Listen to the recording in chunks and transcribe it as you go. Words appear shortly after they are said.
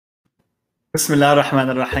Bismillah ar-Rahman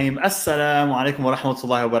ar-Rahim. Assalamu alaikum wa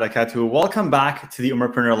rahmatullahi wa barakatuh. Welcome back to the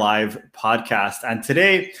Umarpreneur Live podcast. And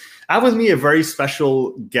today, I have with me a very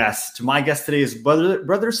special guest. My guest today is Brother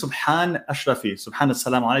Subhan Ashrafi. Subhan,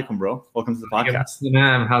 assalamu alaikum, bro. Welcome to the podcast.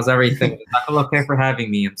 Ma'am, how's everything? Okay for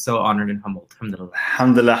having me. I'm so honored and humbled. Alhamdulillah.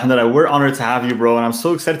 Alhamdulillah, alhamdulillah. We're honored to have you, bro. And I'm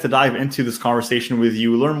so excited to dive into this conversation with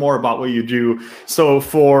you, learn more about what you do. So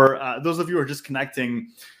for those of you who are just connecting,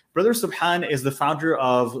 Brother Subhan is the founder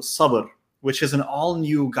of Sabr, which is an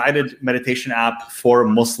all-new guided meditation app for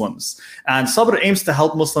Muslims. And Sabr aims to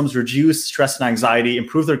help Muslims reduce stress and anxiety,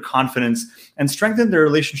 improve their confidence, and strengthen their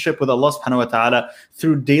relationship with Allah subhanahu wa ta'ala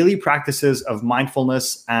through daily practices of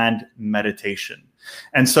mindfulness and meditation.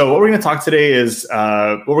 And so what we're going to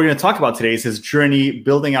talk about today is his journey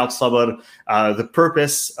building out Sabr, the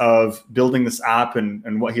purpose of building this app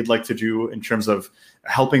and what he'd like to do in terms of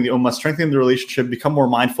helping the ummah strengthen the relationship, become more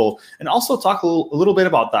mindful, and also talk a little bit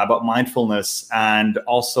about that, about mindfulness, and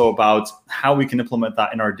also about how we can implement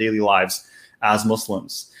that in our daily lives as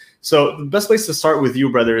Muslims. So the best place to start with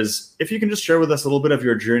you, brother, is if you can just share with us a little bit of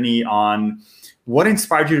your journey on what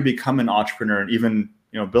inspired you to become an entrepreneur and even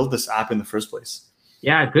build this app in the first place.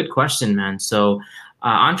 Yeah, good question, man. So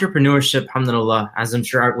entrepreneurship, alhamdulillah, as I'm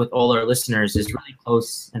sure with all our listeners, is really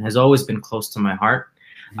close and has always been close to my heart.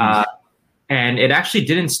 And it actually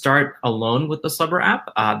didn't start alone with the Sabr app.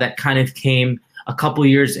 That kind of came a couple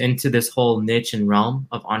years into this whole niche and realm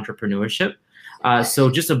of entrepreneurship. So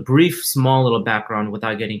just a brief, small little background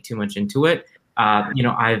without getting too much into it.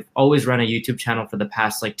 I've always run a YouTube channel for the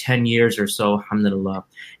past 10 years or so, alhamdulillah.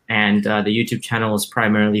 And the YouTube channel is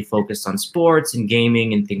primarily focused on sports and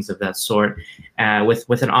gaming and things of that sort,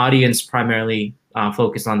 with an audience primarily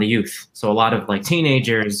focused on the youth. So a lot of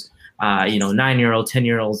teenagers, 9-year-olds,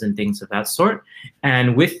 10-year-olds, and things of that sort.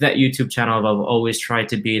 And with that YouTube channel, I've always tried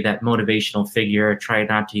to be that motivational figure, try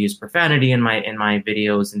not to use profanity in my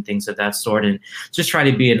videos and things of that sort, and just try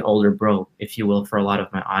to be an older bro, if you will, for a lot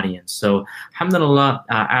of my audience. So alhamdulillah,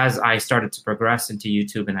 as I started to progress into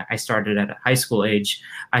YouTube, and I started at a high school age,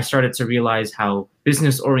 I started to realize how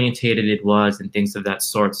business orientated it was and things of that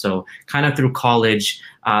sort. So kind of through college,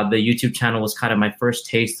 the YouTube channel was kind of my first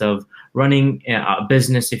taste of running a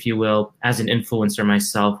business, if you will, as an influencer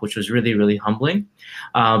myself, which was really, really humbling.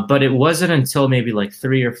 But it wasn't until maybe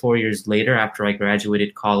 3 or 4 years later, after I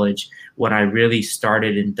graduated college, when I really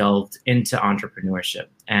started and delved into entrepreneurship.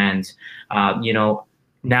 And,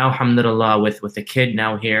 now, alhamdulillah, with a kid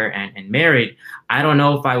now here and married, I don't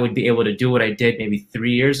know if I would be able to do what I did maybe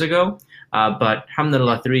 3 years ago. But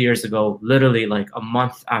alhamdulillah, 3 years ago, literally a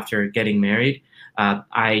month after getting married,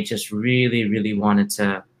 I just really, really wanted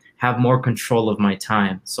to have more control of my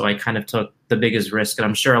time. So I kind of took the biggest risk, and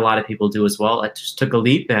I'm sure a lot of people do as well. I just took a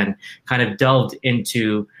leap and kind of delved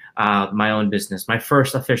into my own business, my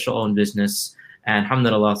first official own business. And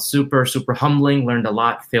alhamdulillah, super, super humbling, learned a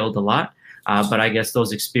lot, failed a lot. But I guess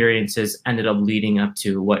those experiences ended up leading up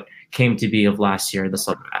to what came to be of last year, the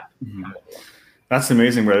Sabr app. Mm-hmm. That's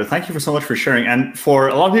amazing, brother. Thank you so much for sharing. And for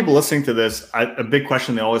a lot of people listening to this, a big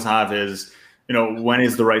question they always have is, when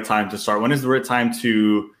is the right time to start? When is the right time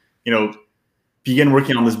to begin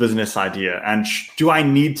working on this business idea? And do I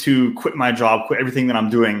need to quit my job, quit everything that I'm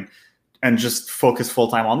doing, and just focus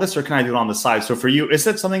full-time on this, or can I do it on the side? So for you, is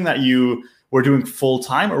it something that you were doing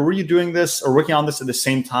full-time, or were you doing this or working on this at the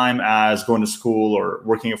same time as going to school or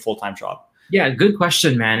working a full-time job? Yeah, good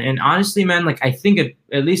question, man. And honestly, man, I think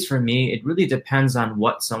at least for me, it really depends on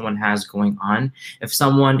what someone has going on. If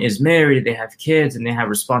someone is married, they have kids, and they have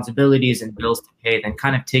responsibilities and bills to pay, then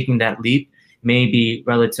kind of taking that leap may be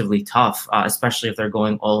relatively tough, especially if they're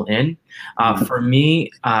going all in. For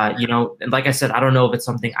me, and like I said, I don't know if it's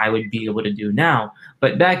something I would be able to do now,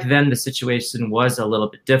 but back then the situation was a little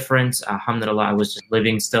bit different. Alhamdulillah, I was just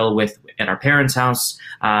living still at our parents' house,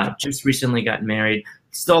 just recently got married,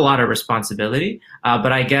 still a lot of responsibility.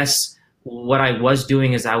 But I guess what I was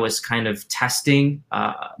doing is I was kind of testing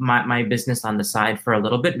my business on the side for a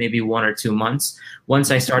little bit, maybe 1 or 2 months.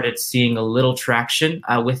 Once I started seeing a little traction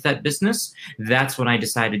with that business, that's when I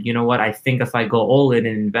decided, you know what, I think if I go all in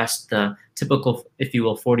and invest the typical, if you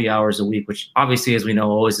will, 40 hours a week, which obviously, as we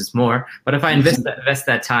know, always is more, but if I invest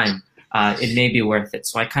that time, it may be worth it.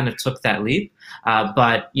 So I kind of took that leap.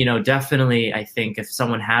 But, definitely, I think if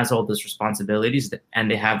someone has all those responsibilities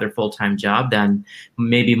and they have their full-time job, then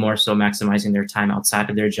maybe more so maximizing their time outside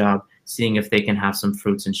of their job, seeing if they can have some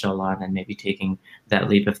fruits, inshallah, and then maybe taking that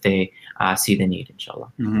leap if they see the need,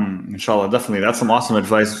 inshallah. Mm-hmm. Inshallah, definitely. That's some awesome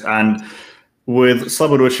advice. And with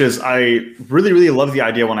Sabr, which is, I really, really love the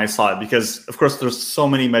idea when I saw it, because of course there's so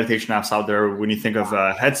many meditation apps out there. When you think of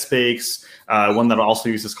Headspace, one that I also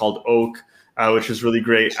use is called Oak. which is really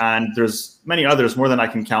great. And there's many others, more than I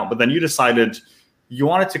can count. But then you decided you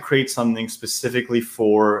wanted to create something specifically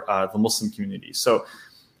for the Muslim community. So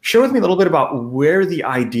share with me a little bit about where the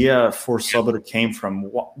idea for Sabr came from.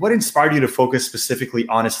 What inspired you to focus specifically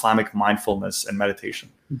on Islamic mindfulness and meditation?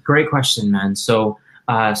 Great question, man. So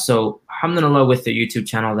alhamdulillah, with the YouTube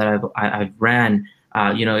channel that I've ran,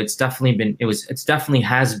 it's definitely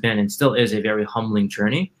has been and still is a very humbling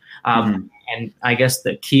journey. And I guess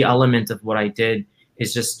the key element of what I did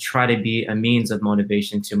is just try to be a means of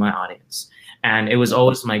motivation to my audience. And it was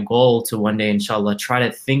always my goal to one day, inshallah, try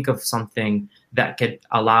to think of something that could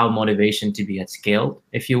allow motivation to be at scale,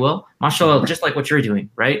 if you will. MashaAllah, just like what you're doing,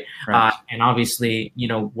 right? And obviously,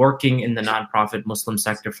 working in the nonprofit Muslim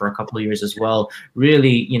sector for a couple of years as well,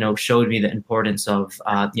 really, showed me the importance of,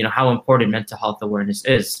 how important mental health awareness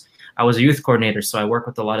is. I was a youth coordinator, so I work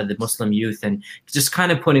with a lot of the Muslim youth, and just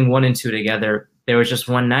kind of putting one and two together. There was just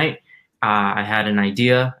one night, I had an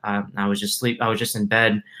idea. I was just in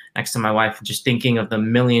bed next to my wife, just thinking of the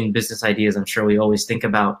million business ideas I'm sure we always think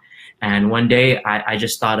about. And one day I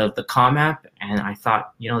just thought of the Calm app, and I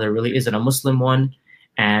thought, there really isn't a Muslim one.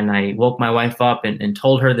 And I woke my wife up and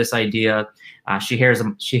told her this idea. She hears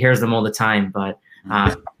them all the time, but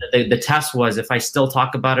the test was, if I still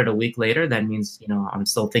talk about it a week later, that means, I'm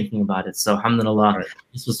still thinking about it. So alhamdulillah, right.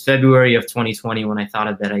 This was February of 2020 when I thought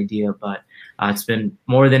of that idea, but it's been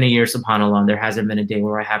more than a year, subhanAllah, and there hasn't been a day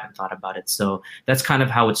where I haven't thought about it. So that's kind of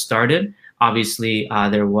how it started. Obviously,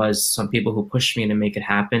 there was some people who pushed me to make it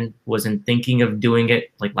happen. Wasn't thinking of doing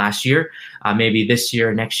it like last year, maybe this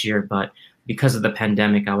year, next year, but because of the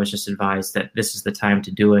pandemic, I was just advised that this is the time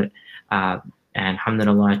to do it. And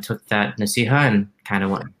alhamdulillah, I took that nasiha and kind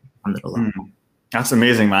of went, alhamdulillah. That's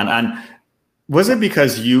amazing, man. And was it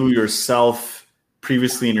because you yourself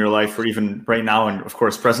previously in your life, or even right now, and of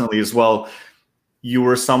course presently as well, you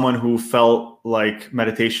were someone who felt like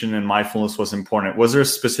meditation and mindfulness was important? Was there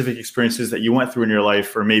specific experiences that you went through in your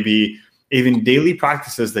life, or maybe even daily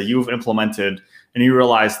practices that you've implemented and you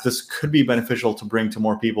realized this could be beneficial to bring to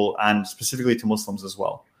more people, and specifically to Muslims as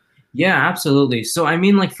well? Yeah, absolutely. So, I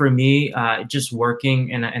mean, like for me, just working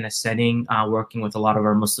in a setting, working with a lot of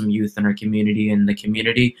our Muslim youth in our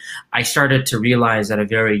community, I started to realize at a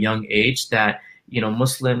very young age that,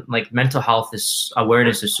 Muslim, like mental health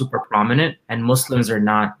awareness is super prominent, and Muslims are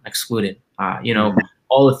not excluded.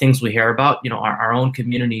 All the things we hear about, our own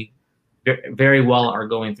community very well are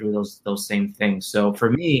going through those same things. So for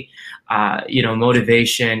me,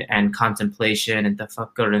 motivation and contemplation and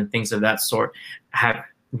tafakkur and things of that sort have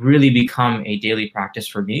really become a daily practice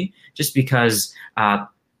for me, just because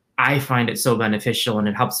I find it so beneficial, and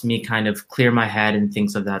it helps me kind of clear my head and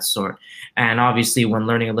things of that sort. And obviously, when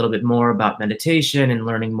learning a little bit more about meditation and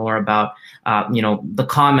learning more about, the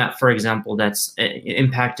Calm app, for example, that's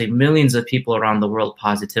impacting millions of people around the world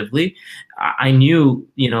positively, I knew,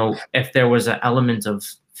 if there was an element of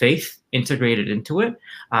faith integrated into it,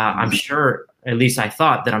 I'm sure, at least I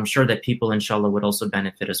thought that I'm sure that people, inshallah, would also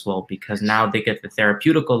benefit as well, because now they get the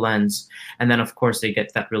therapeutical lens, and then of course they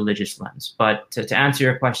get that religious lens. But to answer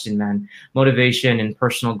your question, man, motivation and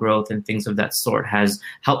personal growth and things of that sort has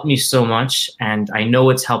helped me so much, and I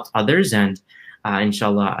know it's helped others. And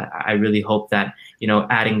inshallah, I really hope that,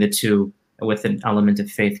 adding the two with an element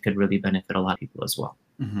of faith could really benefit a lot of people as well.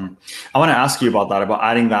 I want to ask you about that, about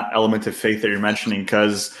adding that element of faith that you're mentioning,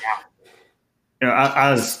 because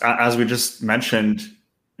as we just mentioned,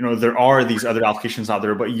 there are these other applications out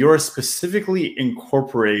there, but yours specifically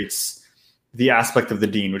incorporates the aspect of the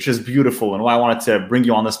deen, which is beautiful, and why I wanted to bring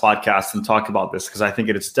you on this podcast and talk about this, because I think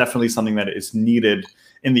it's definitely something that is needed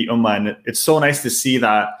in the ummah. And it's so nice to see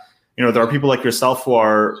that, there are people like yourself who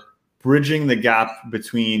are bridging the gap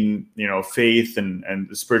between, faith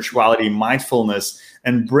and spirituality, mindfulness,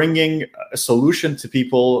 and bringing a solution to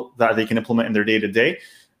people that they can implement in their day-to-day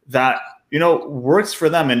that, works for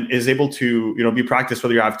them and is able to, be practiced,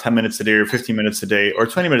 whether you have 10 minutes a day or 15 minutes a day or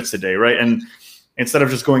 20 minutes a day, right? And instead of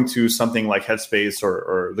just going to something like Headspace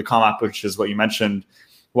or the Calm app, which is what you mentioned,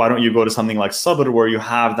 why don't you go to something like Sabr, where you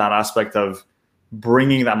have that aspect of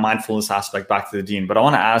bringing that mindfulness aspect back to the deen? But I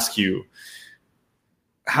want to ask you,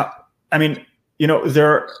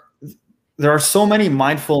 there are so many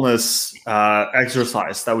mindfulness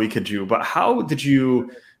exercises that we could do, but how did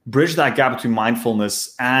you bridge that gap between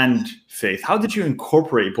mindfulness and faith? How did you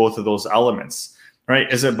incorporate both of those elements,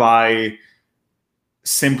 right? Is it by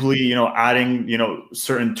simply, adding,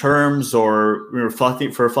 certain terms, or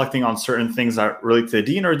reflecting on certain things that relate to the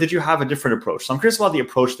deen, or did you have a different approach? So I'm curious about the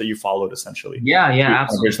approach that you followed, essentially. Yeah,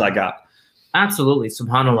 absolutely. Bridge that gap. Absolutely,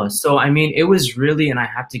 subhanallah. So I mean, it was really, and I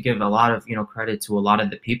have to give a lot of credit to a lot of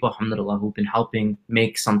the people, alhamdulillah, who've been helping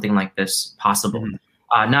make something like this possible. Mhm.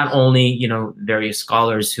 Not only various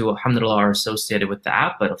scholars who alhamdulillah are associated with the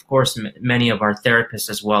app, but of course many of our therapists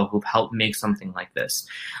as well who've helped make something like this.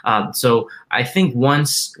 So I think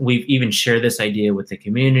once we've even shared this idea with the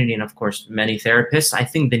community and of course many therapists, I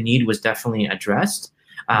think the need was definitely addressed.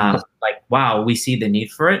 Like, wow, we see the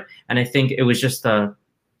need for it, and I think it was just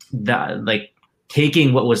that like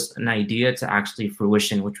taking what was an idea to actually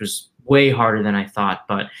fruition, which was way harder than I thought.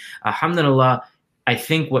 But alhamdulillah, I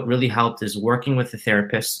think what really helped is working with the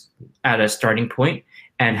therapist at a starting point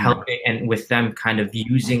and helping and with them kind of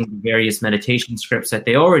using various meditation scripts that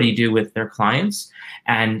they already do with their clients.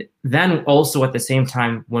 And then also at the same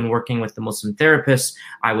time, when working with the Muslim therapists,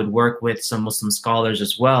 I would work with some Muslim scholars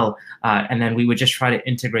as well. And then we would just try to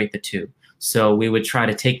integrate the two. So we would try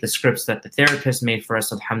to take the scripts that the therapist made for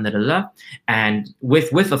us, alhamdulillah, and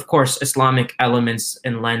with of course Islamic elements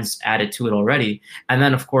and lens added to it already, and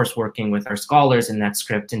then of course working with our scholars in that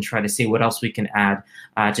script and try to see what else we can add,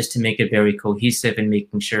 just to make it very cohesive and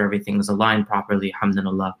making sure everything was aligned properly,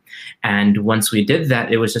 alhamdulillah. And once we did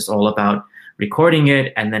that, it was just all about recording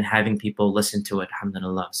it and then having people listen to it,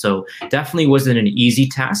 alhamdulillah. So definitely wasn't an easy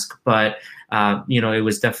task, but it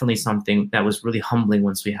was definitely something that was really humbling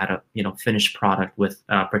once we had a finished product with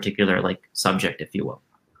a particular like subject, if you will.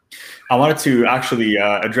 I wanted to actually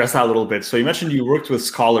address that a little bit. So you mentioned you worked with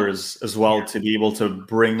scholars as well to be able to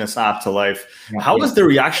bring this app to life. How was the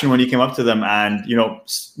reaction when you came up to them and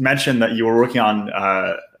mentioned that you were working on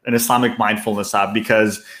an Islamic mindfulness app?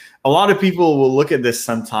 Because a lot of people will look at this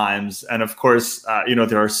sometimes, and of course,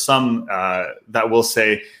 there are some that will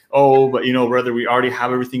say, "Oh, but brother, we already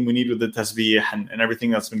have everything we need with the tasbih and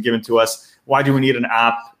everything that's been given to us. Why do we need an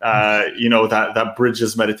app? That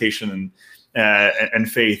bridges meditation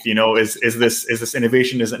and faith? Is this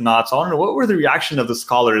innovation? Is it not?" So I don't know, what were the reaction of the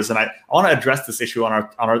scholars, and I want to address this issue on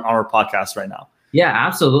our podcast right now. Yeah,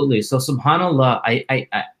 absolutely. So subhanallah,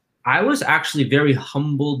 I was actually very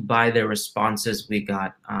humbled by the responses we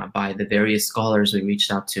got by the various scholars we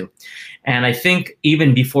reached out to. And I think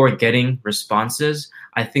even before getting responses,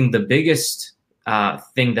 I think the biggest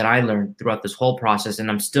thing that I learned throughout this whole process,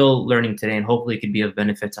 and I'm still learning today, and hopefully it could be of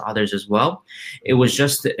benefit to others as well, it was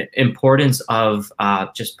just the importance of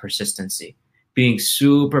just persistency, being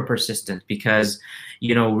super persistent, because,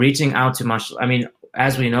 reaching out to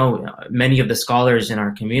as we know, many of the scholars in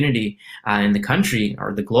our community, in the country,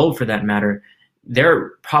 or the globe for that matter,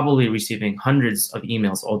 they're probably receiving hundreds of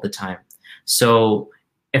emails all the time. So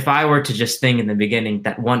if I were to just think in the beginning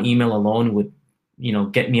that one email alone would,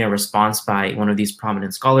 get me a response by one of these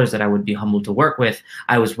prominent scholars that I would be humbled to work with,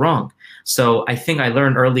 I was wrong. So I think I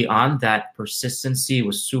learned early on that persistency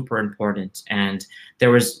was super important. And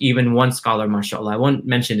there was even one scholar, mashallah, I won't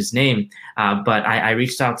mention his name, but I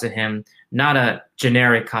reached out to him, not a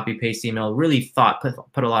generic copy paste email, really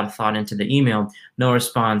put a lot of thought into the email, no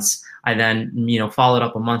response. I then, followed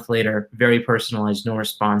up a month later, very personalized, no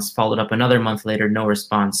response, followed up another month later, no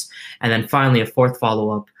response. And then finally a fourth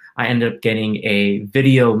follow-up, I ended up getting a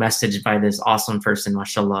video message by this awesome person,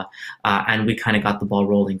 mashallah, and we kind of got the ball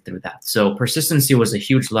rolling through that. So persistency was a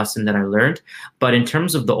huge lesson that I learned. But in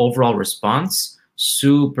terms of the overall response,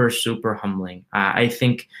 super, super humbling. I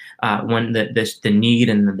think when the need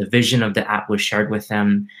and the vision of the app was shared with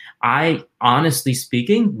them, I, honestly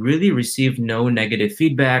speaking, really received no negative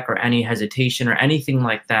feedback or any hesitation or anything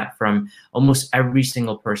like that from almost every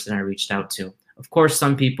single person I reached out to. Of course,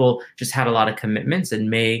 some people just had a lot of commitments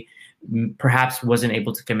and perhaps wasn't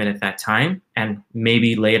able to commit at that time and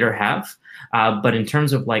maybe later have. But in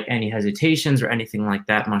terms of like any hesitations or anything like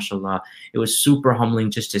that, mashallah, it was super humbling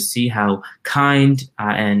just to see how kind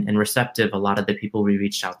and receptive a lot of the people we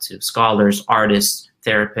reached out to, scholars, artists,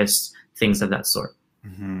 therapists, things of that sort.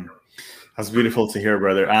 Mm-hmm. That's beautiful to hear,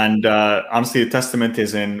 brother. And honestly, the testament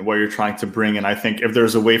is in what you're trying to bring. And I think if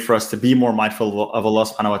there's a way for us to be more mindful of Allah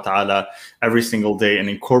subhanahu wa ta'ala every single day and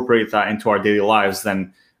incorporate that into our daily lives,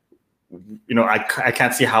 then I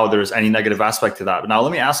can't see how there's any negative aspect to that. But now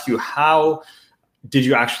let me ask you, how did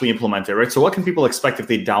you actually implement it, right? So what can people expect if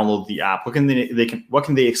they download the app? What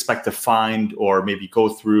can they expect to find or maybe go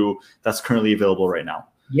through that's currently available right now?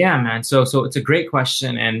 Yeah, man. So it's a great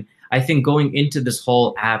question. And I think going into this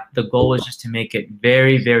whole app, the goal is just to make it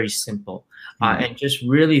very, very simple. And just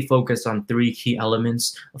really focus on three key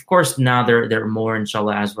elements. Of course, now there are more,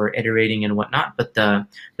 inshallah, as we're iterating and whatnot, but the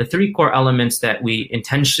three core elements that we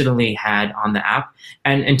intentionally had on the app,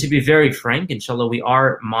 and to be very frank, inshallah, we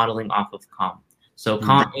are modeling off of Calm. So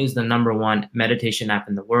Calm is the #1 meditation app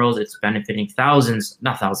in the world. It's benefiting thousands,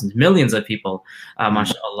 not thousands, millions of people.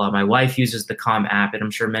 MashaAllah. My wife uses the Calm app, and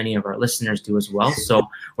I'm sure many of our listeners do as well. So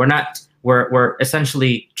we're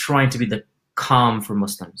essentially trying to be the Calm for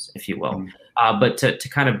Muslims, if you will. But to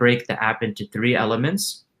kind of break the app into 3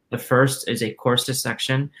 elements. The first is a courses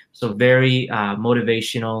section. So very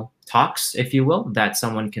motivational talks, if you will, that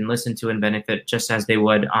someone can listen to and benefit just as they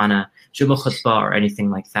would on a Jumu'ah khutbah or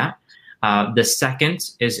anything like that. The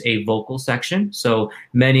second is a vocal section. So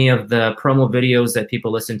many of the promo videos that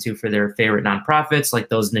people listen to for their favorite nonprofits, like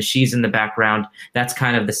those nasheeds in the background, that's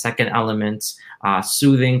kind of the second element,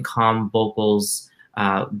 soothing, calm vocals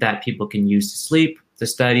that people can use to sleep, to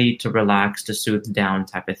study, to relax, to soothe down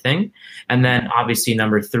type of thing. And then obviously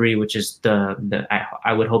 #3, which is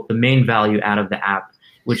I would hope the main value out of the app,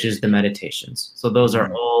 which is the meditations. So those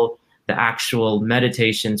are all the actual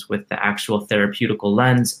meditations with the actual therapeutical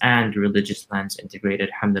lens and religious lens integrated,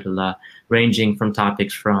 alhamdulillah, ranging from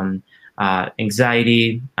topics from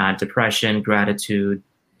anxiety, depression, gratitude,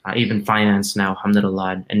 even finance now,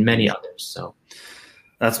 alhamdulillah, and many others. So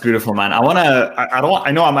that's beautiful, man.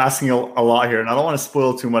 I know I'm asking a lot here, and I don't want to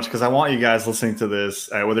spoil too much because I want you guys listening to this,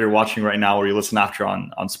 whether you're watching right now or you listen after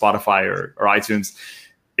on Spotify or iTunes.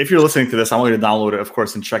 If you're listening to this, I want you to download it, of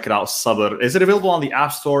course, and check it out. Sabr. Is it available on the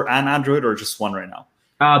App Store and Android, or just one right now?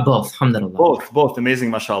 Both, alhamdulillah. Both. Amazing,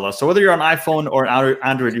 mashallah. So whether you're an iPhone or an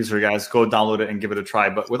Android user, guys, go download it and give it a try.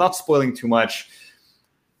 But without spoiling too much,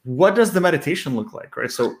 what does the meditation look like, right?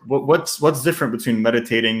 So what's different between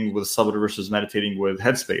meditating with Sabr versus meditating with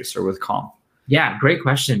Headspace or with Calm? Yeah, great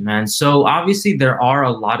question, man. So obviously there are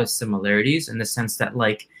a lot of similarities in the sense that,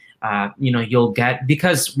 like, you'll get,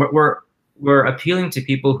 because we're appealing to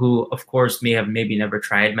people who, of course, maybe never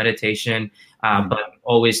tried meditation, but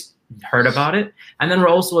always heard about it. And then we're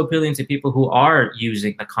also appealing to people who are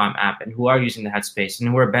using the Calm app and who are using the Headspace and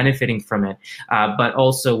who are benefiting from it, but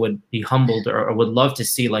also would be humbled or would love to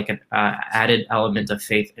see like an added element of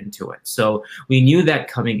faith into it. So we knew that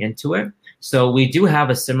coming into it. So we do have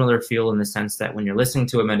a similar feel in the sense that when you're listening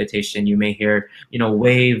to a meditation, you may hear,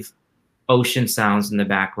 wave ocean sounds in the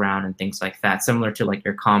background and things like that, similar to like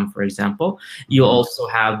your Calm, for example. You'll also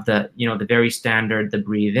have the very standard, the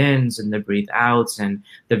breathe ins and the breathe outs and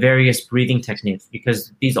the various breathing techniques,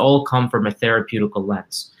 because these all come from a therapeutical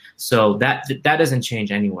lens. So that doesn't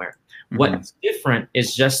change anywhere. What's different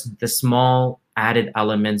is just the small added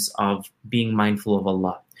elements of being mindful of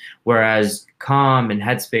Allah. Whereas Calm and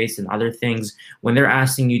Headspace and other things, when they're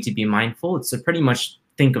asking you to be mindful, it's to pretty much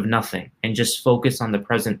think of nothing and just focus on the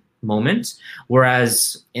present moment.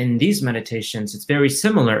 Whereas in these meditations, it's very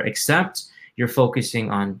similar, except you're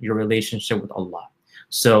focusing on your relationship with Allah.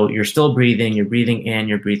 So you're still breathing, you're breathing in,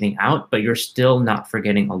 you're breathing out, but you're still not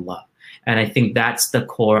forgetting Allah. And I think that's the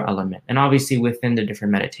core element. And obviously within the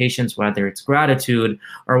different meditations, whether it's gratitude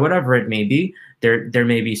or whatever it may be, there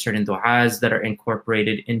may be certain du'as that are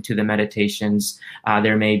incorporated into the meditations.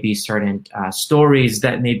 There may be certain stories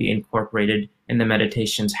that may be incorporated in the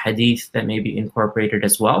meditations, hadith that may be incorporated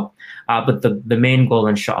as well. But the main goal,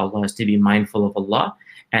 inshallah, is to be mindful of Allah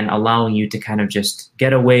and allowing you to kind of just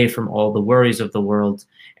get away from all the worries of the world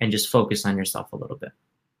and just focus on yourself a little bit.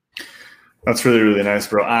 That's really, really nice,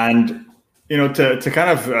 bro. And, to kind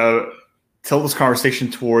of tilt this conversation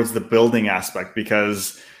towards the building aspect,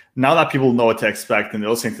 because now that people know what to expect and they're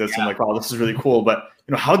listening to this, I'm like, oh, this is really cool. But,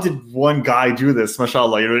 how did one guy do this?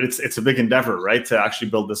 MashaAllah, it's a big endeavor, right? To actually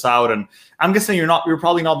build this out. And I'm guessing you're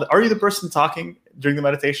probably not, are you the person talking during the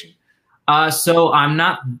meditation? So I'm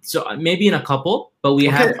not, so maybe in a couple, but we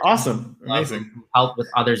have awesome. Amazing. Help with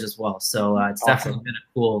others as well. So it's definitely been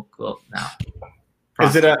a cool now.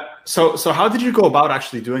 Is it so how did you go about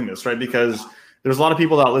actually doing this, right? Because there's a lot of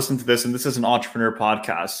people that listen to this, and this is an entrepreneur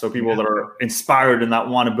podcast. So people that are inspired and that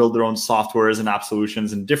want to build their own softwares and app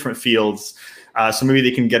solutions in different fields. So maybe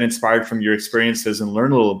they can get inspired from your experiences and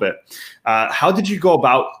learn a little bit. How did you go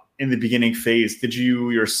about in the beginning phase? Did you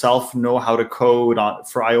yourself know how to code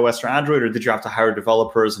for iOS or Android, or did you have to hire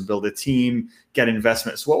developers and build a team, get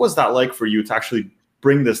investments? What was that like for you to actually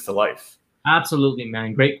bring this to life? Absolutely,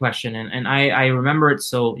 man. Great question. And I remember it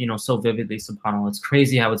so vividly, subhanAllah. It's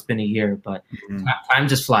crazy how it's been a year, but time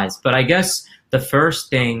just flies. But I guess the first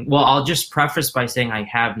thing, well, I'll just preface by saying I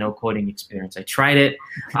have no coding experience. I tried it.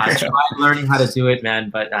 I tried learning how to do it, man,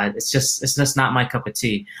 but it's just not my cup of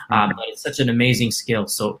tea. But it's such an amazing skill.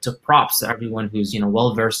 So to props to everyone who's,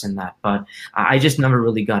 well-versed in that. But I just never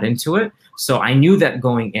really got into it. So I knew that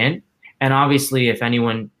going in. And obviously, if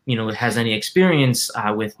anyone has any experience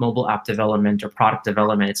with mobile app development or product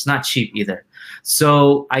development, it's not cheap either.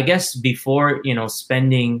 So I guess before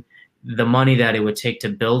spending the money that it would take to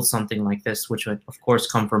build something like this, which would of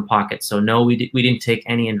course come from pocket. So no, we didn't take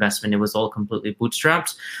any investment. It was all completely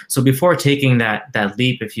bootstrapped. So before taking that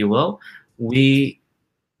leap, if you will, we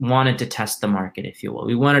wanted to test the market, if you will.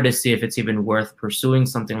 We wanted to see if it's even worth pursuing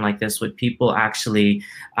something like this. Would people actually,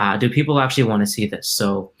 do people actually want to see this?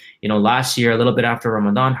 So, last year, a little bit after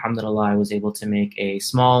Ramadan, alhamdulillah, I was able to make a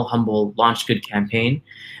small, humble launch good campaign,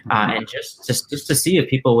 and just to see if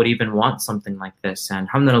people would even want something like this. And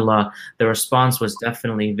alhamdulillah, the response was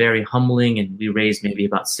definitely very humbling, and we raised maybe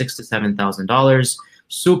about $6,000 to $7,000,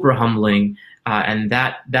 super humbling. And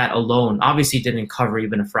that alone obviously didn't cover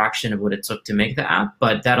even a fraction of what it took to make the app,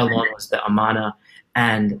 but that alone was the amana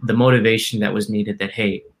and the motivation that was needed that,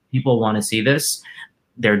 hey, people want to see this.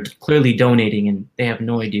 They're clearly donating and they have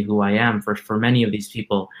no idea who I am. For many of these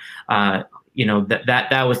people, that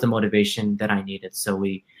was the motivation that I needed. So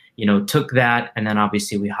we, took that, and then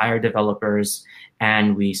obviously we hired developers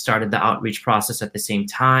and we started the outreach process at the same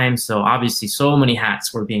time. So obviously so many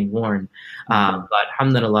hats were being worn, but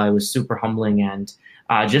alhamdulillah, it was super humbling, and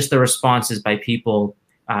just the responses by people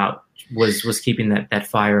was keeping that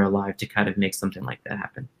fire alive to kind of make something like that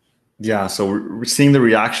happen. Yeah, so we're seeing the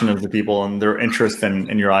reaction of the people and their interest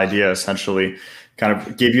in your idea essentially kind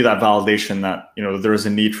of gave you that validation that, there is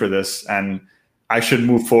a need for this and I should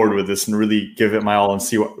move forward with this and really give it my all and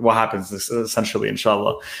see what happens, essentially,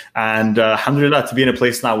 inshallah. And alhamdulillah, to be in a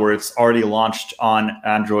place now where it's already launched on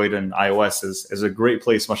Android and iOS is a great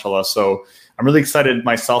place, mashallah. So I'm really excited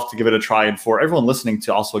myself to give it a try, and for everyone listening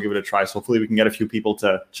to also give it a try. So hopefully we can get a few people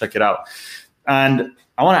to check it out. And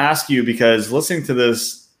I want to ask you, because listening to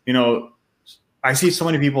this, I see so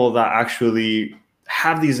many people that actually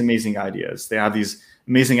have these amazing ideas. They have these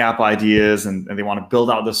amazing app ideas and they want to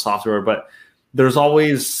build out this software, but there's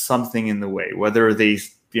always something in the way, whether they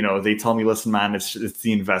tell me, listen, man, it's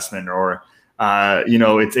the investment, or,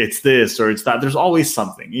 it's this or it's that. There's always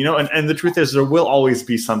something, and the truth is there will always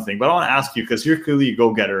be something. But I want to ask you, because you're clearly a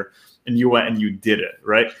go-getter and you went and you did it,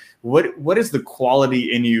 right? What is the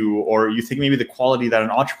quality in you, or you think maybe the quality that an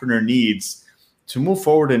entrepreneur needs to move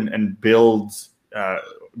forward and build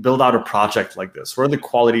out a project like this? What are the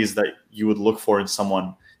qualities that you would look for in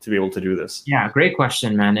someone to be able to do this? Yeah, great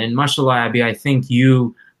question, man. And mashallah, Abi, I think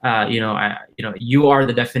you are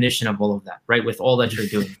the definition of all of that, right? With all that you're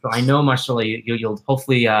doing. So I know, mashallah, you'll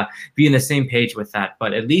hopefully be in the same page with that.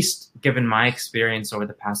 But at least given my experience over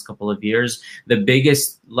the past couple of years, the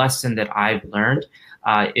biggest lesson that I've learned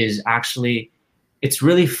is actually, it's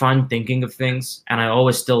really fun thinking of things, and I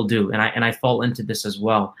always still do. And I fall into this as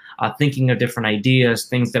well, thinking of different ideas,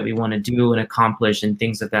 things that we want to do and accomplish, and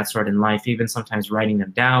things of that sort in life, even sometimes writing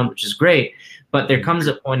them down, which is great. But there comes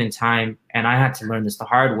a point in time, and I had to learn this the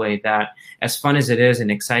hard way, that as fun as it is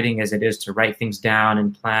and exciting as it is to write things down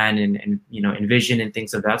and plan and envision and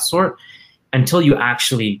things of that sort, until you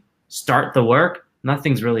actually start the work,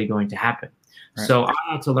 nothing's really going to happen. Right. So I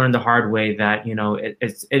had to learn the hard way that,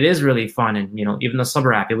 it is really fun. And, even the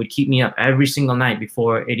Sabr app, it would keep me up every single night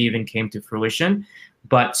before it even came to fruition.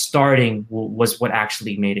 But starting was what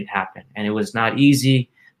actually made it happen. And it was not easy.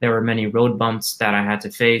 There were many road bumps that I had to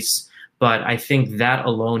face. But I think that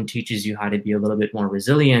alone teaches you how to be a little bit more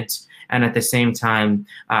resilient. And at the same time,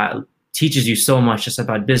 teaches you so much just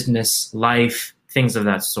about business, life, things of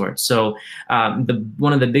that sort. So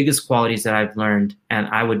one of the biggest qualities that I've learned, and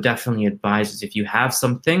I would definitely advise, is if you have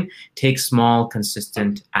something, take small,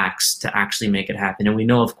 consistent acts to actually make it happen. And we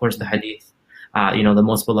know, of course, the hadith, the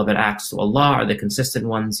most beloved acts to Allah are the consistent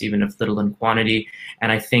ones, even if little in quantity.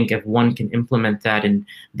 And I think if one can implement that in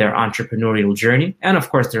their entrepreneurial journey, and of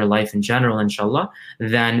course their life in general, inshallah,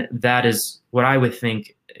 then that is what I would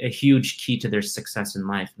think a huge key to their success in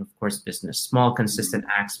life. And of course, business, small, consistent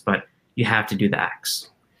acts, but you have to do the acts.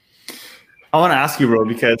 I want to ask you, bro,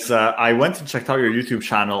 because I went and checked out your YouTube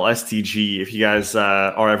channel, STG. If you guys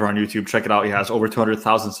are ever on YouTube, check it out. He has over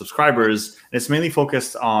 200,000 subscribers. And it's mainly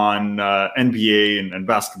focused on NBA and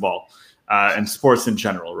basketball and sports in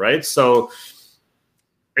general, right? So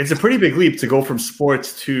it's a pretty big leap to go from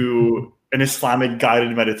sports to an Islamic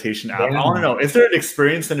guided meditation app. Yeah. I want to know, is there an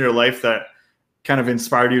experience in your life that kind of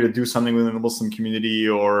inspired you to do something within the Muslim community,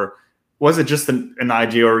 or was it just an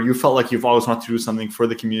idea, or you felt like you've always wanted to do something for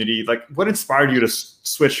the community? Like, what inspired you to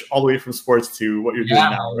switch all the way from sports to what you're doing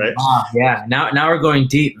now, right? Yeah. Now we're going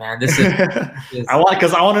deep, man. This is I want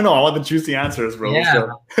to know. I want the juicy answers, bro. Yeah.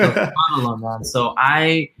 So, man. So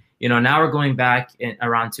I now we're going back in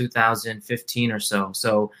around 2015 or so.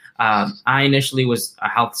 So I initially was a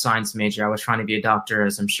health science major. I was trying to be a doctor,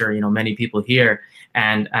 as I'm sure, many people here.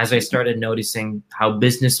 And as I started noticing how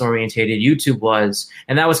business orientated YouTube was,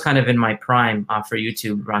 and that was kind of in my prime for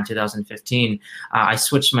YouTube around 2015, I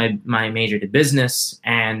switched my major to business,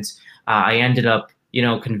 and I ended up,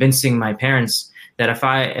 convincing my parents that if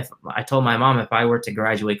I told my mom, if I were to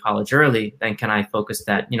graduate college early, then can I focus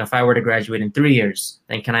that, if I were to graduate in 3 years,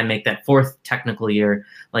 then can I make that fourth technical year,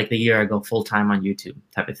 like the year I go full time on YouTube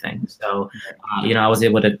type of thing. So, I was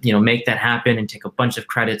able to, make that happen and take a bunch of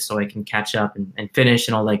credits so I can catch up and finish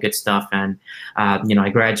and all that good stuff. And, I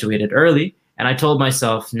graduated early. And I told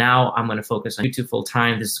myself, now I'm going to focus on YouTube full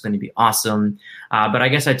time. This is going to be awesome. But I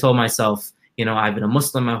guess I told myself, I've been a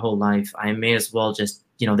Muslim my whole life. I may as well just,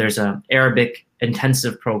 there's an Arabic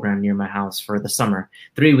intensive program near my house for the summer,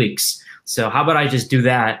 3 weeks. So how about I just do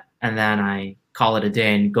that and then I call it a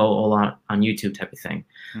day and go all out on YouTube type of thing.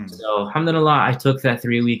 So alhamdulillah, I took that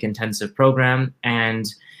 3-week intensive program, and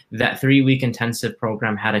that 3-week intensive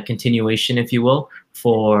program had a continuation, if you will,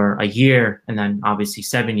 for a year, and then obviously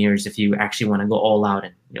 7 years if you actually want to go all out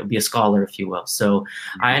and be a scholar, if you will. So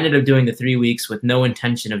I ended up doing the 3 weeks with no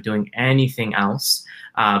intention of doing anything else.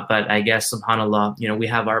 But I guess, subhanAllah, we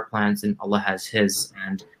have our plans and Allah has his.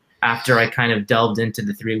 And after I kind of delved into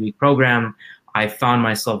the 3-week program, I found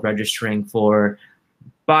myself registering for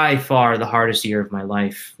by far the hardest year of my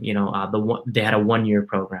life. They had a 1-year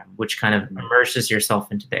program, which kind of immerses yourself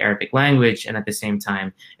into the Arabic language and at the same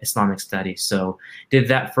time Islamic studies. So did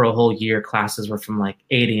that for a whole year. Classes were from like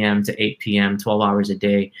 8 a.m. to 8 p.m., 12 hours a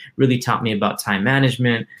day. Really taught me about time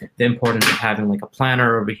management, the importance of having like a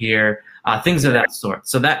planner over here, things of that sort.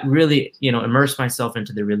 So that really, immersed myself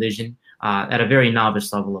into the religion at a very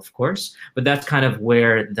novice level, of course. But that's kind of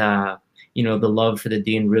where the love for the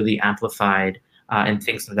deen really amplified. And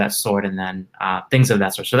things of that sort, and then things of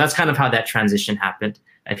that sort. So that's kind of how that transition happened,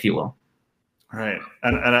 if you will. Right,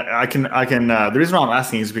 and I can. The reason why I'm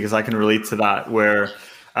asking is because I can relate to that. Where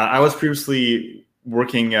I was previously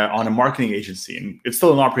working on a marketing agency, and it's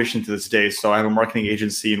still in operation to this day. So I have a marketing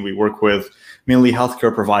agency, and we work with mainly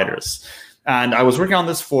healthcare providers. And I was working on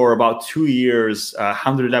this for about 2 years.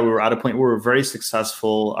 Alhamdulillah, we were at a point where we were very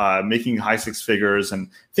successful, making high 6 figures, and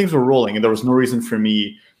things were rolling. And there was no reason for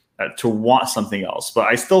me to want something else. But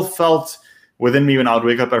I still felt within me when I would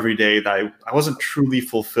wake up every day that I wasn't truly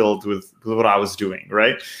fulfilled with what I was doing,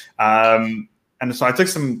 right? And so I took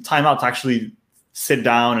some time out to actually sit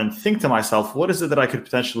down and think to myself, what is it that I could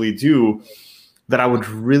potentially do that I would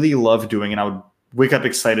really love doing and I would wake up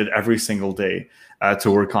excited every single day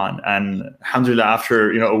to work on? And alhamdulillah,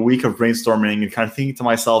 after a week of brainstorming and kind of thinking to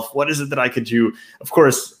myself, what is it that I could do? Of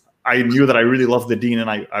course, I knew that I really loved the deen and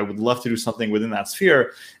I would love to do something within that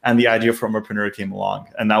sphere. And the idea for Ummahpreneur came along.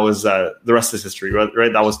 And that was the rest is history,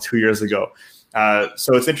 right? That was 2 years ago.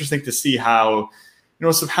 So it's interesting to see how,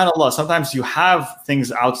 subhanAllah, sometimes you have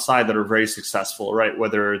things outside that are very successful, right?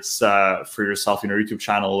 Whether it's for yourself, YouTube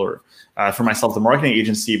channel, or for myself, the marketing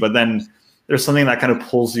agency. But then there's something that kind of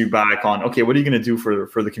pulls you back on, okay, what are you going to do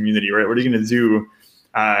for the community, right? What are you going to do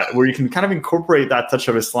where you can kind of incorporate that touch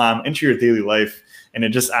of Islam into your daily life? And it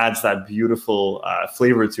just adds that beautiful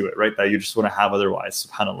flavor to it, right? That you just want to have otherwise,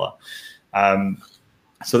 subhanAllah.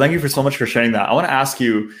 So thank you so much for sharing that. I want to ask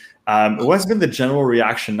you, what's been the general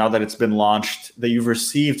reaction now that it's been launched that you've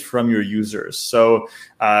received from your users? So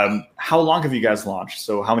how long have you guys launched?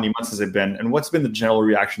 So how many months has it been? And what's been the general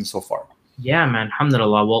reaction so far? Yeah, man,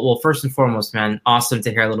 alhamdulillah. Well, first and foremost, man, awesome to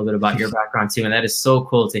hear a little bit about your background too. And that is so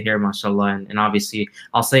cool to hear, mashallah. And obviously,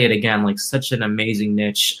 I'll say it again, like such an amazing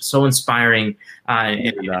niche, so inspiring.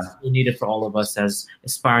 It's so needed for all of us as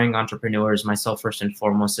aspiring entrepreneurs, myself first and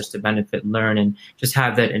foremost, just to benefit, learn, and just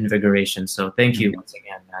have that invigoration. So thank you once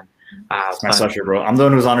again, man. It's my pleasure, bro. I'm the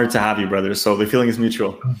one who's honored to have you, brother. So the feeling is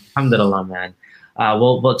mutual. Alhamdulillah, man.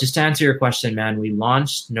 Well, just to answer your question, man, we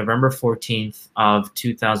launched November 14th of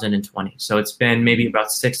 2020. So it's been maybe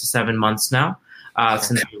about 6 to 7 months now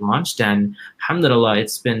since we launched. And alhamdulillah,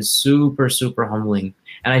 it's been super, super humbling.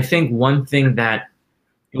 And I think one thing that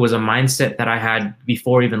was a mindset that I had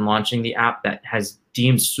before even launching the app that has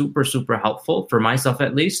deemed super, super helpful for myself,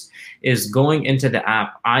 at least, is going into the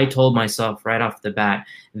app. I told myself right off the bat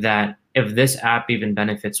that if this app even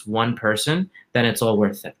benefits one person, then it's all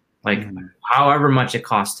worth it. Like however much it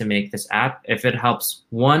costs to make this app, if it helps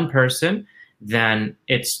one person, then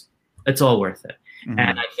it's all worth it.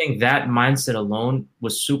 And I think that mindset alone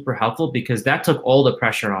was super helpful because that took all the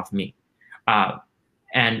pressure off me.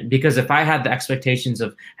 And because if I had the expectations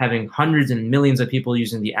of having hundreds and millions of people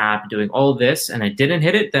using the app, doing all this, and I didn't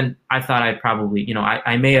hit it, then I thought I'd probably,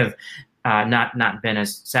 I may have not been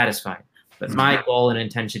as satisfied. But my goal and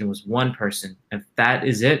intention was one person. If that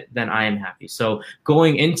is it, then I am happy. So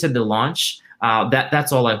going into the launch,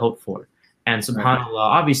 that's all I hope for. And subhanAllah,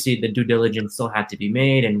 obviously the due diligence still had to be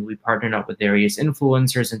made, and we partnered up with various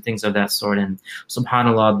influencers and things of that sort. And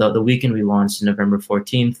subhanAllah, the weekend we launched, November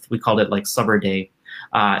 14th, we called it like Sabr Day.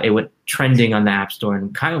 It went trending on the App Store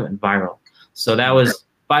and kind of went viral. So that was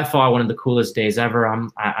by far one of the coolest days ever.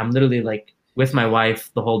 I'm literally like with my wife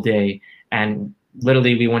the whole day, and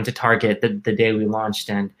literally we went to Target the day we launched,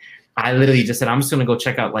 and I literally just said, I'm just going to go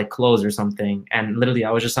check out like clothes or something. And literally I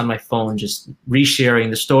was just on my phone, just resharing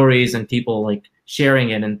the stories and people like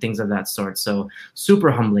sharing it and things of that sort. So super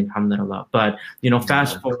humbling, alhamdulillah. But,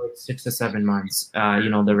 fast forward 6 to 7 months,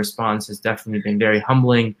 the response has definitely been very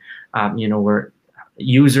humbling. We're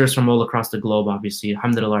users from all across the globe, obviously,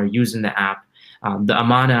 alhamdulillah, are using the app. The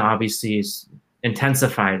amana obviously is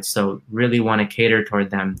intensified, so really want to cater toward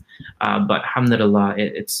them. But alhamdulillah,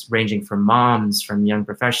 it's ranging from moms, from young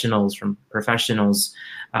professionals, from professionals,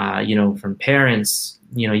 from parents,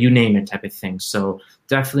 you name it type of thing. So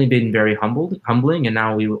definitely been very humbling. And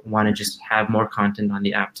now we want to just have more content on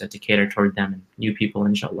the app to cater toward them and new people,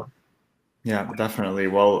 inshallah. Yeah, definitely.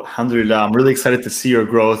 Well, alhamdulillah, I'm really excited to see your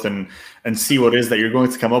growth and see what it is that you're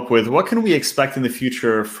going to come up with. What can we expect in the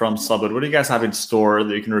future from Sabit? What do you guys have in store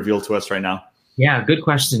that you can reveal to us right now? Yeah, good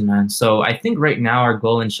question, man. So I think right now our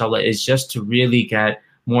goal, inshallah, is just to really get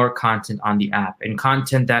more content on the app, and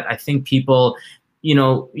content that I think people,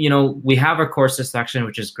 we have our courses section,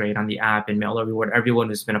 which is great on the app, and may Allah reward everyone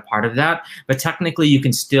who's been a part of that. But technically, you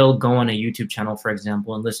can still go on a YouTube channel, for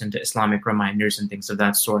example, and listen to Islamic reminders and things of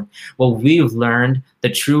that sort. What we've learned, the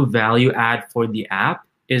true value add for the app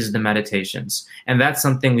is the meditations. And that's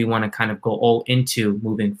something we want to kind of go all into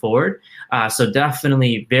moving forward. So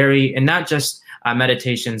definitely and not just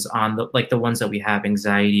meditations on the ones that we have,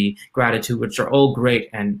 anxiety, gratitude, which are all great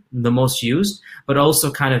and the most used, but also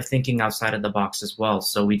kind of thinking outside of the box as well.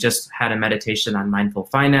 So we just had a meditation on mindful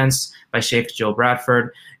finance by Sheikh Joe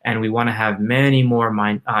Bradford, and we want to have many more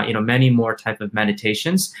many more type of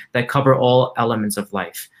meditations that cover all elements of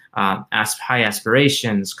life. High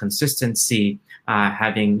aspirations, consistency,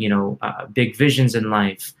 having big visions in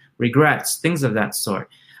life, regrets, things of that sort.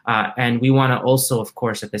 And we want to also, of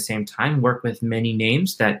course, at the same time, work with many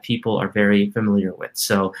names that people are very familiar with.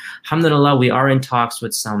 So, alhamdulillah, we are in talks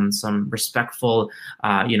with some respectful,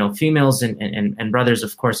 females and brothers,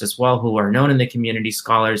 of course, as well, who are known in the community,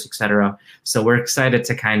 scholars, etc. So we're excited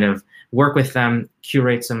to kind of work with them,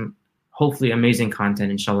 curate some hopefully amazing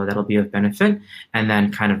content, inshallah, that'll be of benefit, and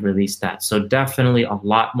then kind of release that. So definitely a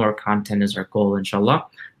lot more content is our goal, inshallah.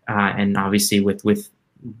 And obviously with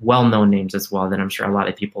well-known names as well that I'm sure a lot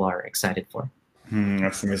of people are excited for.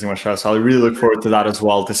 That's amazing, mashallah. So I really look forward to that as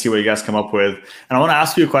well, to see what you guys come up with. And I want to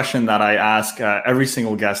ask you a question that I ask every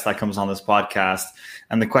single guest that comes on this podcast.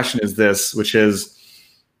 And the question is this, which is,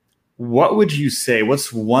 what would you say,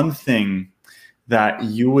 what's one thing that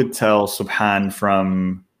you would tell Subhan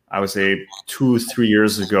from, I would say, 2-3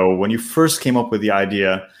 years ago, when you first came up with the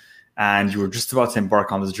idea and you were just about to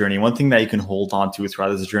embark on this journey? One thing that you can hold on to throughout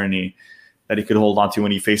this journey, that he could hold on to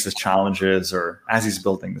when he faces challenges or as he's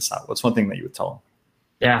building this out? What's one thing that you would tell him?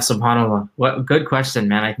 Yeah, subhanAllah. What good question,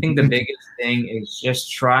 man. I think the biggest thing is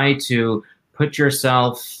just try to put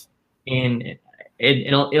yourself in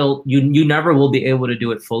you never will be able to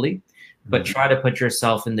do it fully, but try to put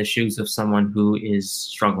yourself in the shoes of someone who is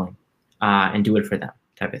struggling and do it for them,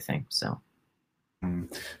 type of thing. So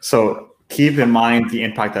keep in mind the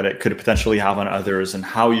impact that it could potentially have on others and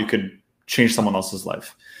how you could change someone else's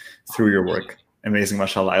life through your work. Amazing,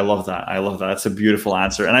 mashallah. I love that. That's a beautiful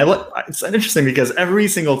answer. And it's interesting because every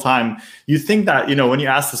single time you think that, when you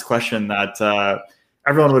ask this question that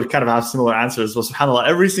everyone would kind of have similar answers. Well, subhanAllah,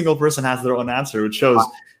 every single person has their own answer, which shows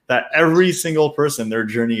that every single person, their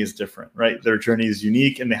journey is different, right? Their journey is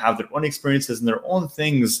unique and they have their own experiences and their own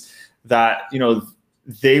things that,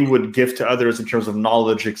 they would give to others in terms of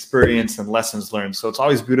knowledge, experience, and lessons learned. So it's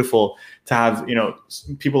always beautiful to have,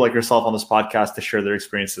 people like yourself on this podcast to share their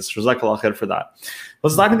experiences. Jazakallah khair for that.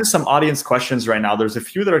 Let's dive into some audience questions right now. There's a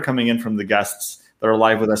few that are coming in from the guests that are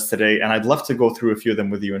live with us today, and I'd love to go through a few of them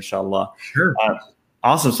with you, inshallah. Sure.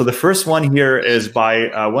 Awesome. So the first one here is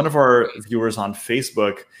by one of our viewers on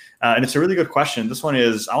Facebook, and it's a really good question. This one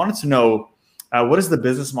is, I wanted to know, what is the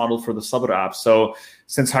business model for the Sabr app? So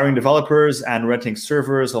since hiring developers and renting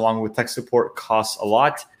servers along with tech support costs a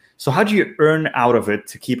lot, so how do you earn out of it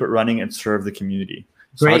to keep it running and serve the community?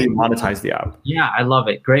 So how do you monetize the app? Yeah, I love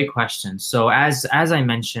it. Great question. So as I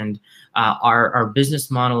mentioned, our business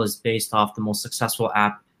model is based off the most successful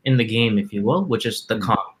app in the game, if you will, which is the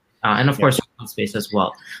Calm. and of course space as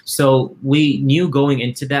well. So we knew going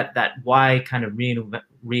into that why kind of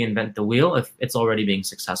reinvent the wheel if it's already being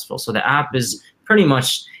successful. So the app is pretty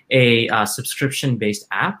much a subscription-based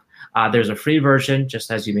app. There's a free version,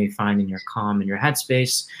 just as you may find in your Calm and your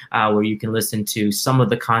Headspace, where you can listen to some of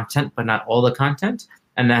the content, but not all the content.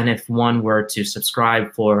 And then if one were to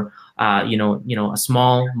subscribe for, a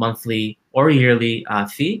small monthly or yearly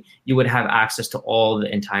fee, you would have access to all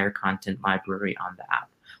the entire content library on the app.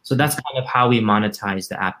 So that's kind of how we monetize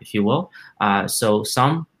the app, if you will. So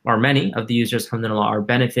some or many of the users, alhamdulillah, are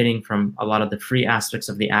benefiting from a lot of the free aspects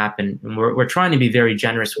of the app, and we're trying to be very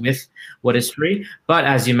generous with what is free. But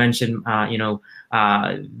as you mentioned,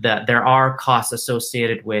 that there are costs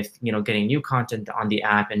associated with getting new content on the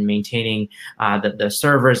app and maintaining the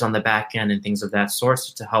servers on the back end and things of that sort.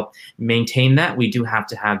 So to help maintain that, we do have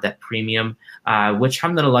to have that premium, which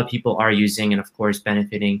alhamdulillah people are using and of course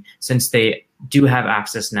benefiting, since they do have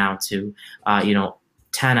access now to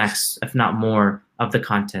 10x, if not more, of the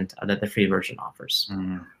content that the free version offers.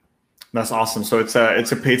 That's awesome. So it's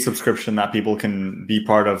a paid subscription that people can be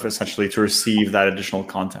part of, essentially, to receive that additional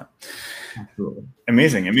content. Absolutely.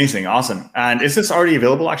 Amazing, awesome. And is this already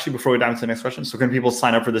available, actually, before we dive into the next question? So can people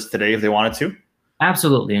sign up for this today if they wanted to?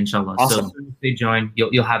 Absolutely, inshallah. Awesome. So if they join,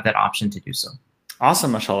 you'll have that option to do so.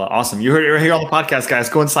 Awesome, mashallah. Awesome. You heard it right here on the podcast, guys.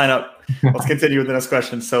 Go and sign up. Let's continue with the next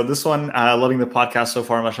question. So this one, loving the podcast so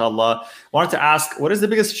far, mashallah. Wanted to ask, what is the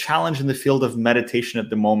biggest challenge in the field of meditation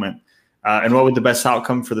at the moment? And what would the best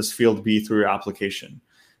outcome for this field be through your application?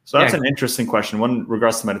 So that's an interesting question, one in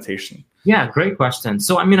regards to meditation. Yeah, great question.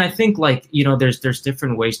 So, I mean, I think there's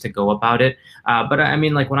different ways to go about it. But I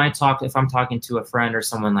mean, like if I'm talking to a friend or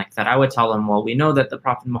someone like that, I would tell them, well, we know that the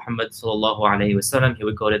Prophet Muhammad sallallahu alaihi wasallam, he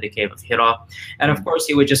would go to the cave of Hira, and of course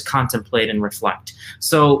he would just contemplate and reflect.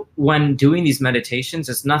 So when doing these meditations,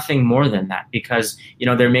 it's nothing more than that, because,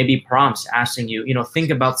 there may be prompts asking you, think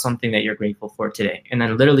about something that you're grateful for today, and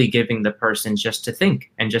then literally giving the person just to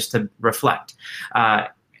think and just to reflect.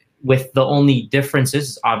 With the only difference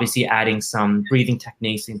is obviously adding some breathing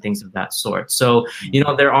techniques and things of that sort. So,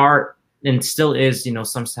 there are and still is,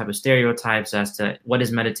 some type of stereotypes as to what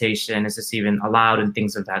is meditation, is this even allowed, and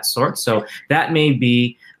things of that sort. So that may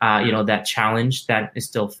be, that challenge that is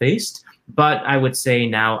still faced. But I would say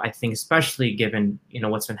now, I think, especially given,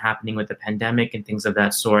 what's been happening with the pandemic and things of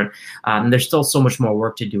that sort, there's still so much more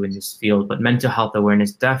work to do in this field. But mental health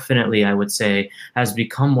awareness definitely, I would say, has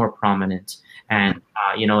become more prominent. And,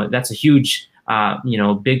 that's a huge,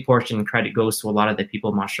 big portion of credit goes to a lot of the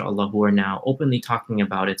people, mashallah, who are now openly talking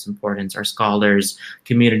about its importance, our scholars,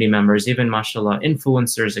 community members, even, mashallah,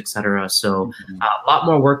 influencers, etc. So a lot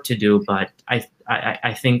more work to do. But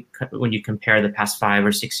I think when you compare the past 5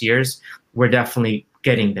 or 6 years, we're definitely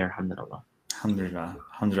getting there, alhamdulillah.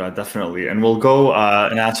 Alhamdulillah, definitely. And we'll go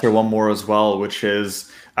and answer one more as well, which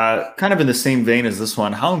is kind of in the same vein as this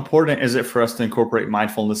one. How important is it for us to incorporate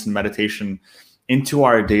mindfulness and meditation into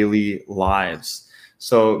our daily lives?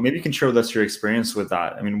 So maybe you can share with us your experience with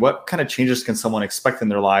that. I mean, what kind of changes can someone expect in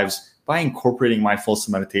their lives by incorporating mindfulness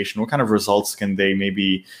and meditation? What kind of results can they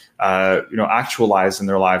maybe, actualize in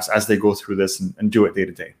their lives as they go through this and do it day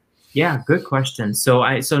to day? Yeah, good question. So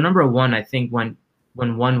number one, I think when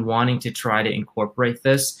one wanting to try to incorporate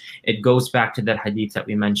this, it goes back to that hadith that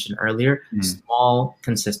we mentioned earlier, small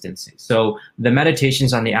consistency. So the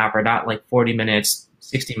meditations on the app are not like 40 minutes,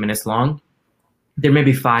 60 minutes long. There may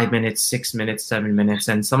be 5 minutes, 6 minutes, 7 minutes,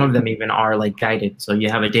 and some of them even are like guided. So you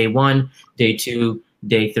have a day 1, day 2,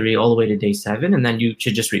 day 3, all the way to day 7, and then you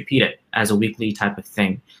should just repeat it as a weekly type of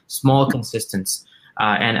thing. Small consistency.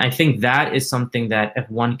 And I think that is something that if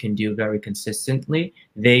one can do very consistently,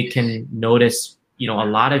 they can notice, a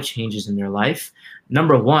lot of changes in their life.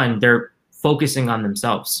 Number one, they're focusing on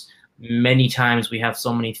themselves. Many times we have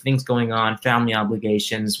so many things going on, family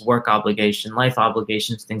obligations, work obligation, life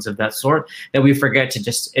obligations, things of that sort, that we forget to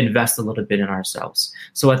just invest a little bit in ourselves.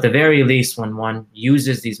 So at the very least, when one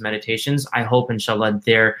uses these meditations, I hope, inshallah,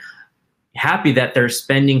 they're happy that they're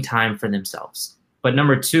spending time for themselves. But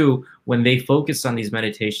number two, when they focus on these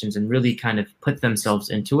meditations and really kind of put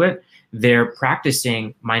themselves into it, they're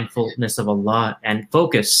practicing mindfulness of Allah and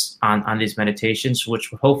focus on these meditations,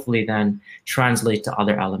 which will hopefully then translate to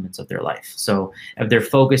other elements of their life. So if they're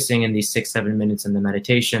focusing in these 6-7 minutes in the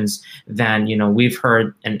meditations, then, we've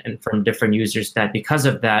heard and from different users that because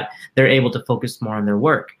of that, they're able to focus more on their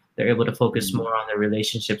work. They're able to focus more on their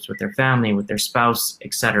relationships with their family, with their spouse,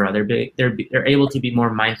 etc. They're able to be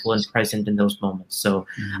more mindful and present in those moments. So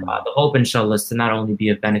the hope, inshallah, is to not only be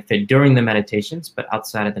of benefit during the meditations, but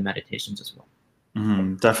outside of the meditations as well.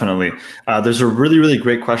 Definitely. There's a really, really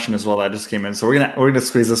great question as well that just came in. So we're gonna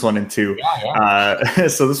squeeze this one in too.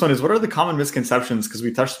 So this one is, what are the common misconceptions? Because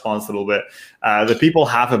we touched upon this a little bit, that people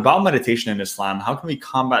have about meditation in Islam. How can we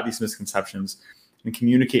combat these misconceptions and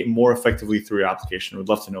communicate more effectively through your application? We'd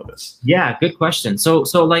love to know this. Yeah, good question. So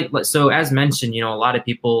as mentioned, a lot of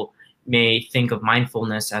people may think of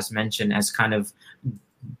mindfulness, as mentioned, as kind of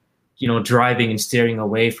driving and steering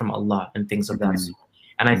away from Allah and things of that sort.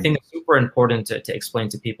 And I think it's super important to explain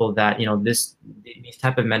to people that, these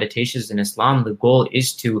type of meditations in Islam, the goal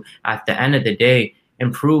is to, at the end of the day,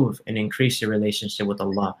 improve and increase your relationship with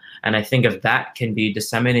Allah. And I think if that can be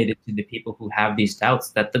disseminated to the people who have these doubts,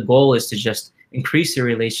 that the goal is to just increase your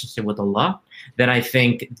relationship with Allah, then I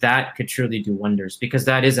think that could truly do wonders, because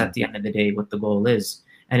that is, at the end of the day, what the goal is.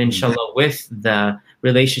 And inshallah, with the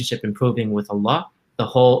relationship improving with Allah, the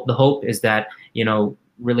hope is that,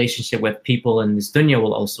 relationship with people in this dunya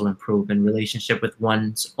will also improve, and relationship with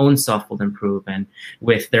one's own self will improve, and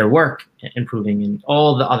with their work improving, and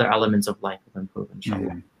all the other elements of life will improve,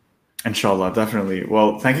 inshallah. Inshallah, definitely.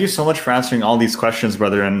 Well, thank you so much for answering all these questions,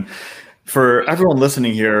 brother. And for everyone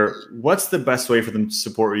listening here, what's the best way for them to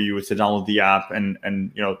support you? To download the app and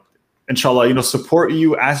inshallah, support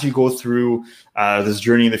you as you go through this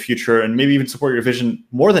journey in the future, and maybe even support your vision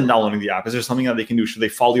more than downloading the app? Is there something that they can do? Should they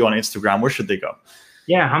follow you on Instagram? Where should they go?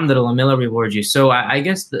 Yeah, alhamdulillah, may Allah reward you. So I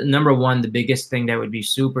guess the number one, the biggest thing that would be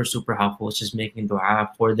super, super helpful is just making dua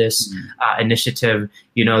for this initiative.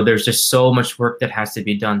 There's just so much work that has to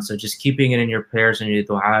be done. So just keeping it in your prayers and your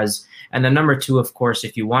duas. And then number two, of course,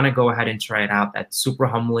 if you want to go ahead and try it out, that's super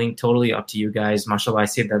humbling, totally up to you guys. MashaAllah, I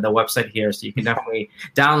see the website here, so you can definitely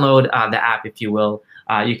download the app, if you will.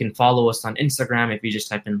 You can follow us on Instagram. If you just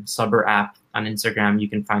type in Sabr app on Instagram, you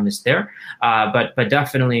can find us there. But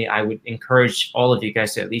definitely, I would encourage all of you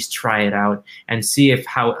guys to at least try it out and see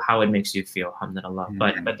how it makes you feel, alhamdulillah.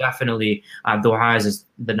 But definitely, dua is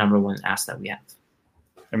the number one ask that we have.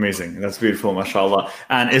 Amazing. That's beautiful, mashallah.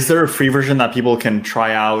 And is there a free version that people can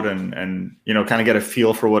try out and kind of get a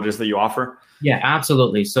feel for what it is that you offer? Yeah,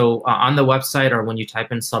 absolutely. So on the website, or when you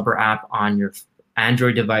type in Sabr app on your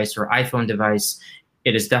Android device or iPhone device,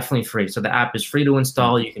 it is definitely free. So the app is free to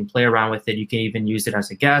install. You can play around with it. You can even use it as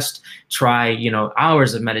a guest, try,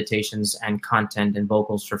 hours of meditations and content and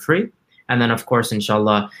vocals for free. And then, of course,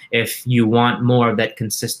 inshallah, if you want more of that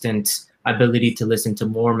consistent ability to listen to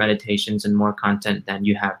more meditations and more content, then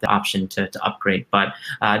you have the option to upgrade. But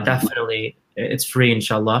definitely, it's free,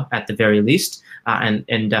 inshallah, at the very least.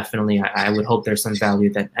 And definitely, I would hope there's some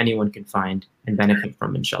value that anyone can find and benefit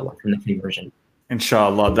from, inshallah, from the free version.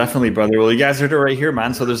 Inshallah, definitely, brother. Well, you guys heard it right here,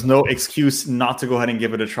 man. So there's no excuse not to go ahead and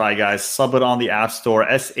give it a try, guys. Sabr on the App Store,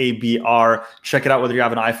 SABR. Check it out whether you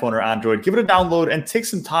have an iPhone or Android. Give it a download and take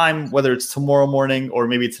some time, whether it's tomorrow morning or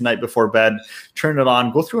maybe tonight before bed. Turn it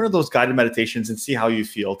on. Go through one of those guided meditations and see how you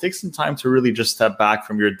feel. Take some time to really just step back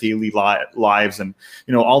from your daily lives and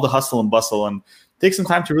all the hustle and bustle, and take some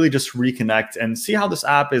time to really just reconnect and see how this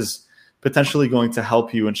app is potentially going to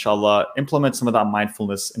help you, inshallah, implement some of that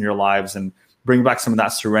mindfulness in your lives and bring back some of that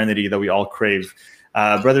serenity that we all crave.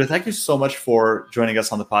 Brother, thank you so much for joining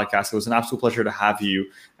us on the podcast. It was an absolute pleasure to have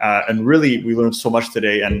you. And really, we learned so much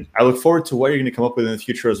today. And I look forward to what you're going to come up with in the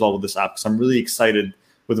future as well with this app, because I'm really excited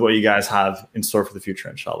with what you guys have in store for the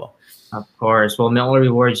future, inshallah. Of course. Well, may Allah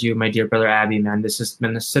reward you, my dear brother Abby, man. This has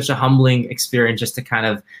been such a humbling experience just to kind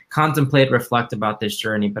of contemplate, reflect about this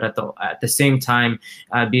journey, but at the same time,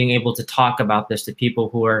 being able to talk about this to people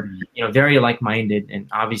who are, very like-minded. And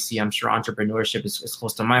obviously, I'm sure entrepreneurship is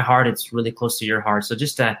close to my heart. It's really close to your heart. So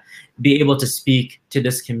just to be able to speak to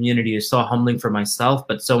this community is so humbling for myself,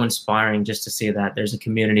 but so inspiring just to see that there's a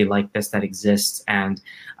community like this that exists. And,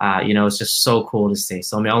 it's just so cool to see.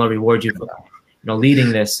 So may Allah reward you for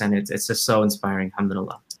leading this, and it's just so inspiring.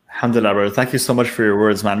 Alhamdulillah. Alhamdulillah, brother. Thank you so much for your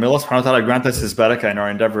words, man. May Allah subhanahu wa ta'ala grant us his barakah in our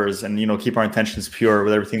endeavors and, keep our intentions pure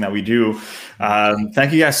with everything that we do.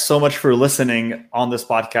 Thank you guys so much for listening on this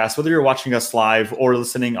podcast. Whether you're watching us live or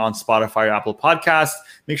listening on Spotify or Apple Podcasts,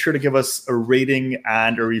 make sure to give us a rating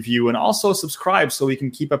and a review, and also subscribe so we can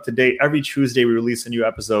keep up to date. Every Tuesday, we release a new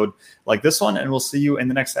episode like this one, and we'll see you in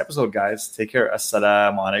the next episode, guys. Take care.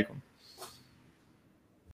 Assalamu alaikum.